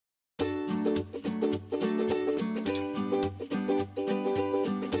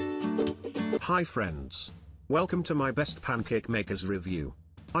Hi friends. Welcome to my best pancake makers review.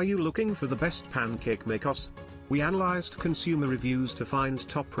 Are you looking for the best pancake makers? We analyzed consumer reviews to find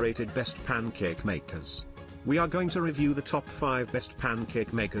top-rated best pancake makers. We are going to review the top 5 best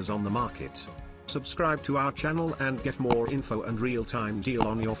pancake makers on the market. Subscribe to our channel and get more info and real-time deal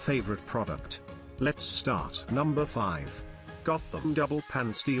on your favorite product. Let's start. Number 5. Gotham Double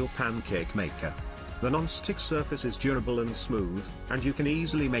Pan Steel Pancake Maker. The non-stick surface is durable and smooth, and you can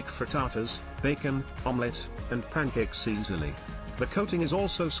easily make frittatas, bacon, omelette, and pancakes easily. The coating is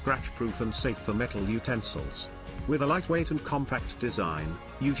also scratch-proof and safe for metal utensils. With a lightweight and compact design,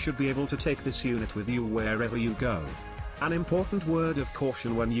 you should be able to take this unit with you wherever you go. An important word of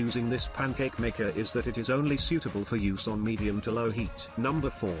caution when using this pancake maker is that it is only suitable for use on medium to low heat.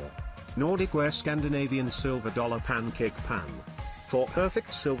 Number 4. Nordic Ware Scandinavian Silver Dollar Pancake Pan. For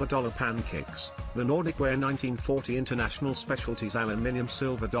perfect silver dollar pancakes, the Nordic Ware 1940 International Specialties Aluminium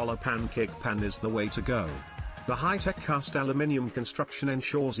Silver Dollar Pancake Pan is the way to go. The high-tech cast aluminium construction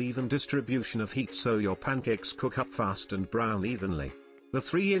ensures even distribution of heat so your pancakes cook up fast and brown evenly. The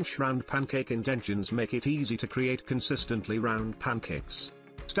 3-inch round pancake indentions make it easy to create consistently round pancakes.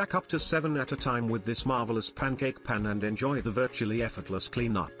 Stack up to 7 at a time with this marvelous pancake pan and enjoy the virtually effortless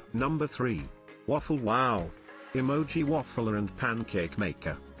cleanup. Number 3. Waffle Wow! Emoji Waffler and Pancake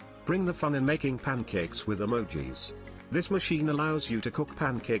Maker. Bring the fun in making pancakes with emojis. This machine allows you to cook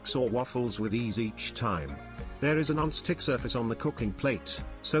pancakes or waffles with ease each time. There is a non-stick surface on the cooking plate,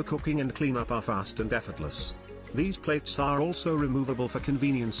 so cooking and cleanup are fast and effortless. These plates are also removable for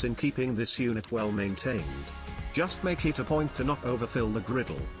convenience in keeping this unit well maintained. Just make it a point to not overfill the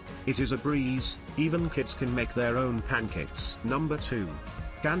griddle. It is a breeze, even kids can make their own pancakes. Number 2.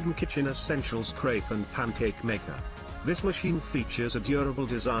 Scandinavian Kitchen Essentials Crepe and Pancake Maker. This machine features a durable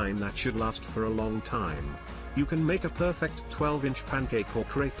design that should last for a long time. You can make a perfect 12-inch pancake or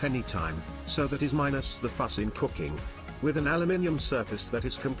crepe anytime, so that is minus the fuss in cooking. With an aluminium surface that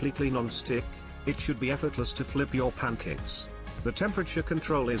is completely non-stick, it should be effortless to flip your pancakes. The temperature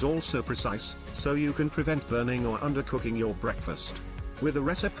control is also precise, so you can prevent burning or undercooking your breakfast. With a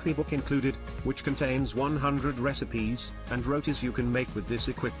recipe book included, which contains 100 recipes and rotis you can make with this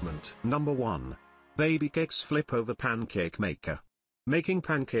equipment. Number 1. Babycakes Flip Over Pancake Maker. Making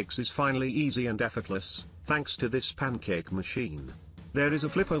pancakes is finally easy and effortless, thanks to this pancake machine. There is a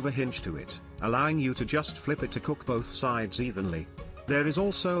flip-over hinge to it, allowing you to just flip it to cook both sides evenly. There is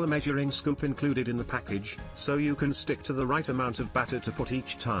also a measuring scoop included in the package, so you can stick to the right amount of batter to put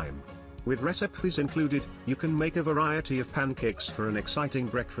each time. With recipes included, you can make a variety of pancakes for an exciting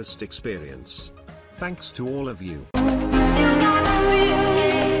breakfast experience. Thanks to all of you.